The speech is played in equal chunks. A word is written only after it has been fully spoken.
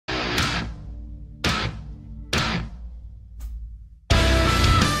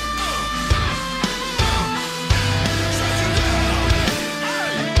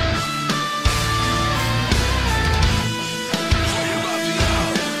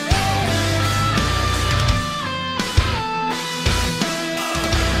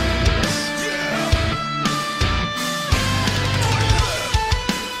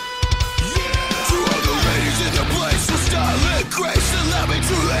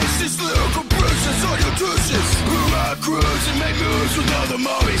face these lyrical bruises on your douches. Who I cruise and make moves with other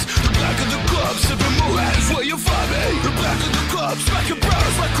mommies. The back of the club, sipping Moët is where you find me. The back of the club, smacking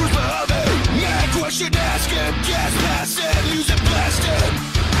bros like cruise behind me. Mad question asking, gas passing, music blasting.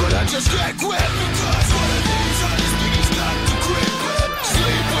 But I just can't quit because one of these honest biggies not to creep with.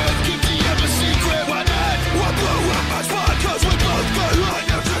 Sleep with, keep the ever secret. Why not? Why blow up my spot? Cause we both got high,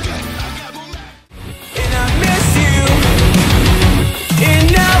 now drinking. And I miss you. And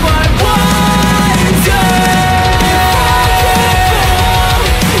now I wonder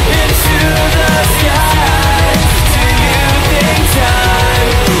into the sky. Do you think time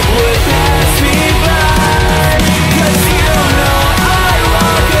would pass me by? Cause you know I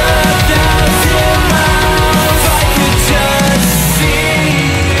walk 1,000 miles. I could just see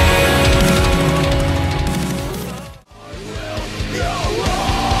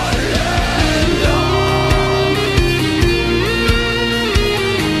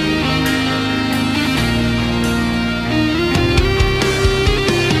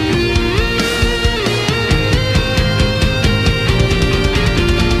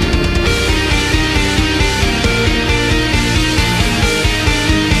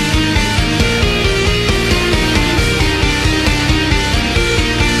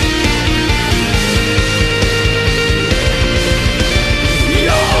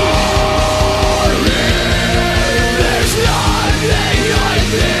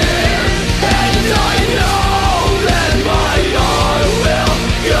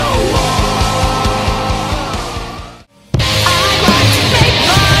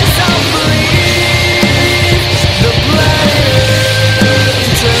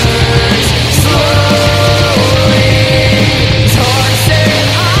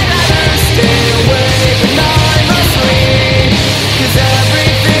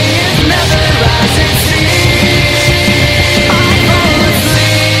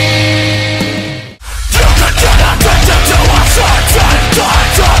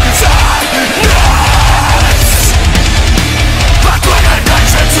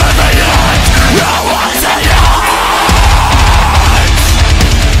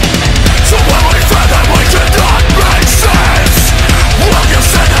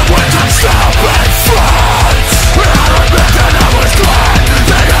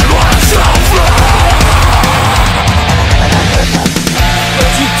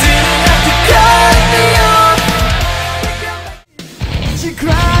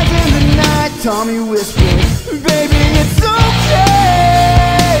Tommy whispered, baby, it's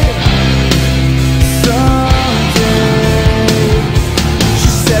okay. Someday, she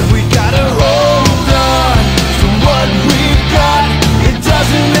said we gotta hold on to what we've got. It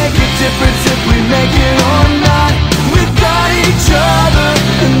doesn't make a difference if we make it or not. We've got each other,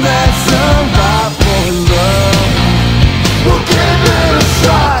 and that's a lot for love. We'll give it a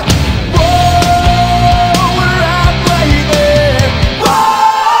shot.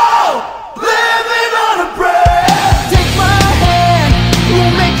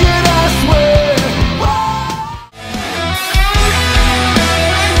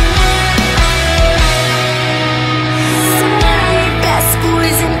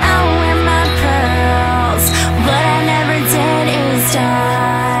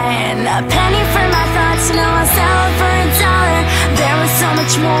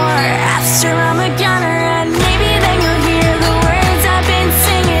 More after I'm a gunner, and maybe then you'll hear the words I've been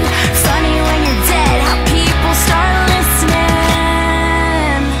singing. Funny when you're dead, how people start listening.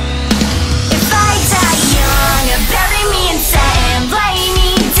 If I die young, bury me in sand, lay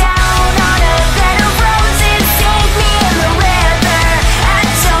me down on a bed of roses, sink me in the river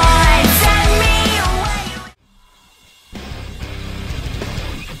at dawn, send me away.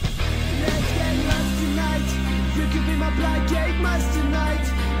 Let's get lost tonight. You can be my black cake must tonight.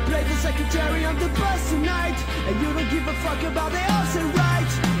 Play the secretary on the bus tonight, and you don't give a fuck about the else and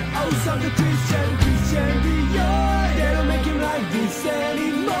right. Oh, some the Christian Dion, they don't make him like this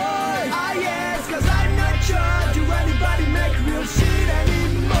anymore. Ah yes, cause I'm not sure do anybody make real shit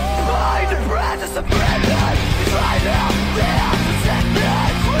anymore. I'm the presence of pregnant, it's right now, they have to set me.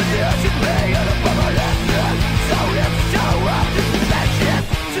 When you should be on the bubble left hand, so we have to show up to the best shit.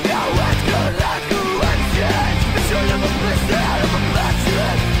 To know what's good like who and shit. It's your little bliss out of a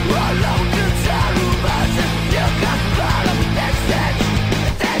blessing. Alone to tell you about it. You got the blood of the next stage.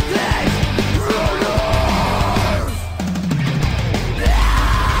 Take things, rulers.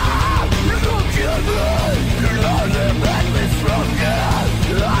 Now, you don't kill me. You're not a man with strong girl.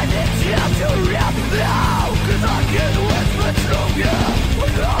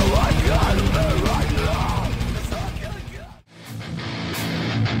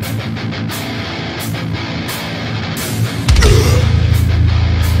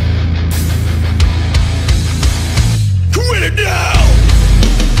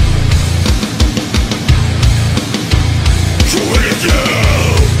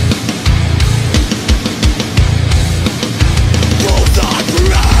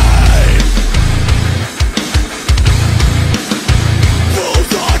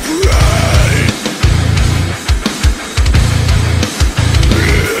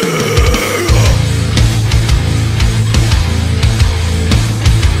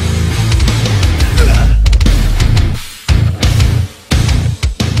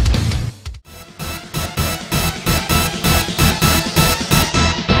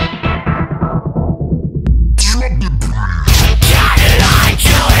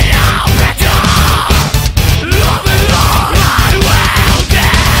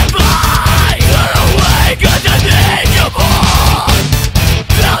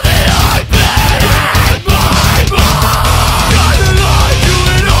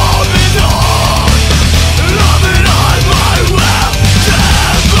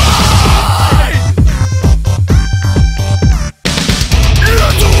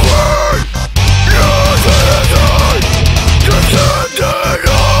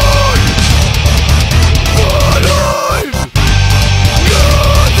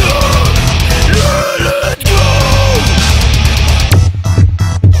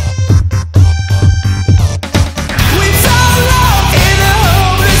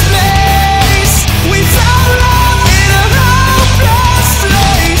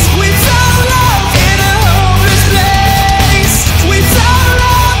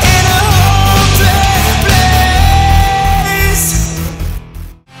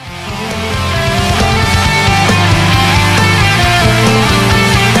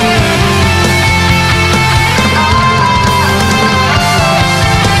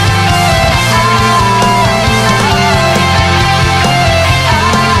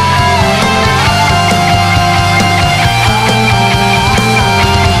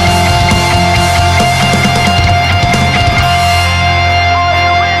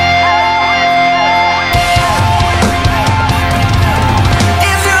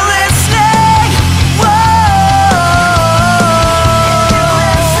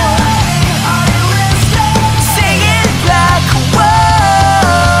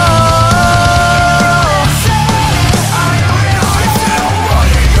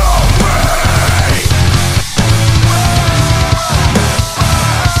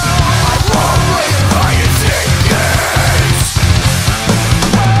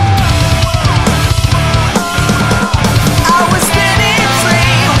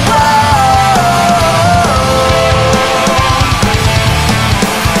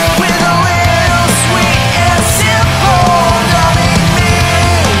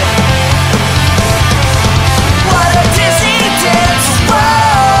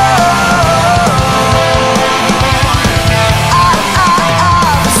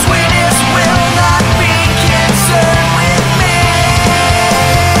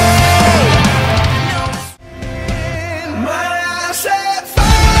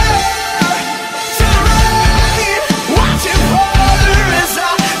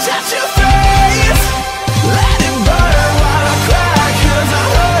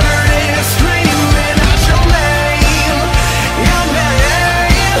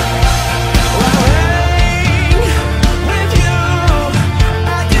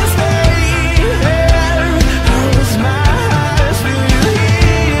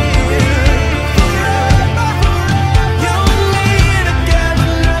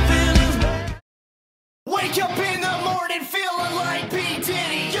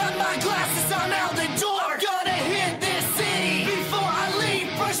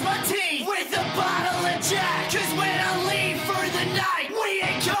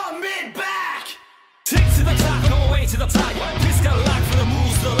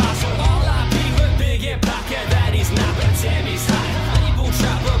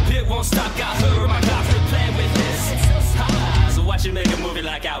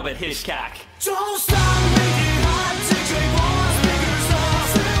 like Albert Hitchcock. Don't stop making hot, DJ boys, speakers up.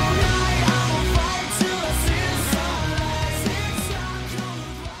 Tonight I will fight till I see the sunrise. It's not cold.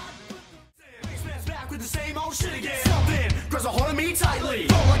 X-Man's back with the same old shit again. Something grabs a hold of me tightly,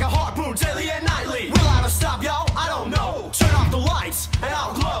 flow like a harpoon daily and nightly. Will I ever stop, yo? I don't know. Turn off the lights and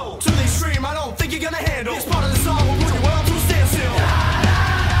I'll glow. To the extreme, I don't think you're gonna handle. This part of the song will put the world to a standstill.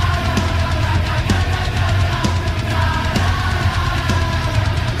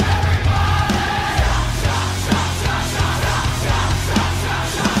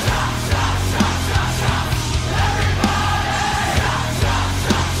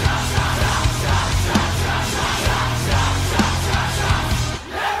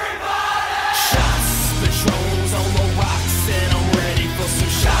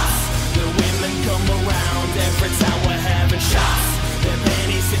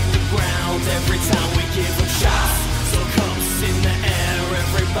 Every time we give them shots, so cups in the air,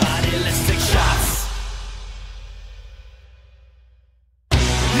 everybody, let's take shots.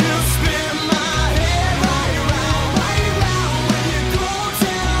 You spin my head right round when you go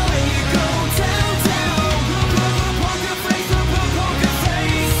down, poker face, poker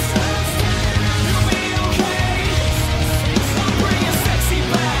face. You'll be okay. I'm bringing sexy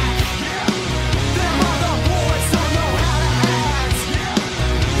back. Them other boys don't know how to act.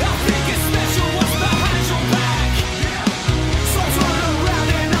 I think it's special what's behind your back. So turn around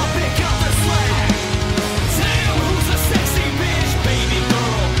and I'll pick up the slack. Damn, who's a sexy bitch, baby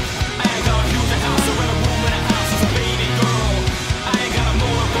girl? I ain't got a huge house or rent a room in a house as a baby girl. I ain't got a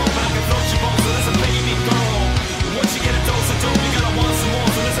motorboat, but I can float your boat, so listen, baby girl. Once you get a dose of dope, you gotta want some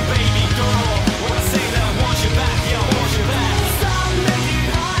more, so listen, baby girl. When I say that I want you back, yeah, I want you back. Stop making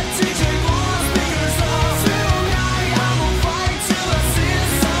hot, DJ boys, speakers up. Tonight I will fight till I see the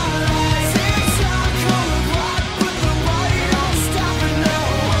sunrise. It's not cold blood, but the body don't stop it now.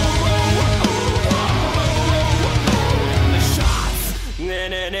 The shots,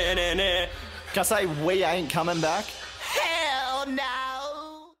 nah. Can I say we ain't coming back? Hell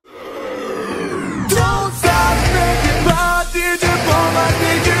no. Don't stop making hot, DJ boys, my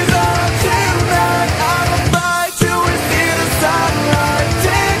speakers up. Tonight I will fight till we see the sunrise.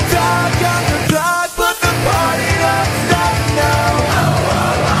 Tick-tock on the clock, but the party don't stop now.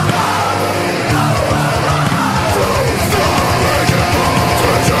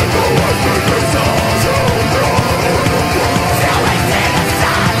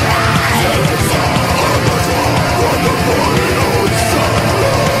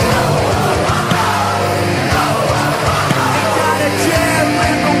 Got a jam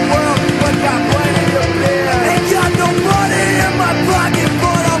in the world, but got plenty of beer. Ain't got no money in my pocket,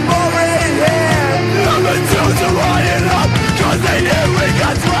 but I'm already here. I'm the dudes are lining up, cause they knew we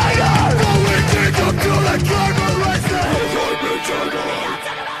got swagger. But we kick up to the curve, race the corporate jungle.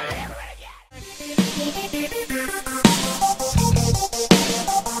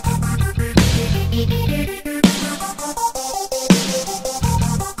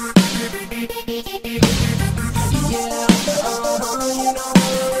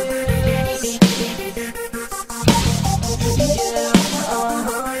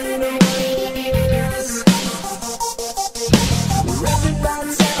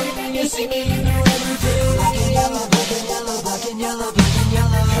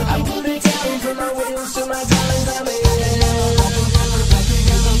 I put it down from my wheels to my talons. I'm in.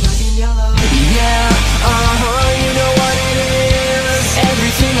 Yeah, you know what it is.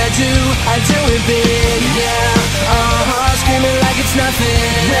 Everything I do it big. Yeah, screaming like it's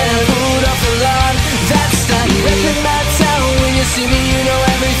nothing. When I pulled off the lawn, that's stunning. Repping my town, when you see me, you know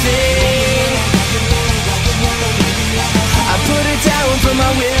everything. I put it down from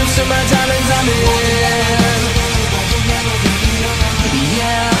my wheels to my talons. I'm in.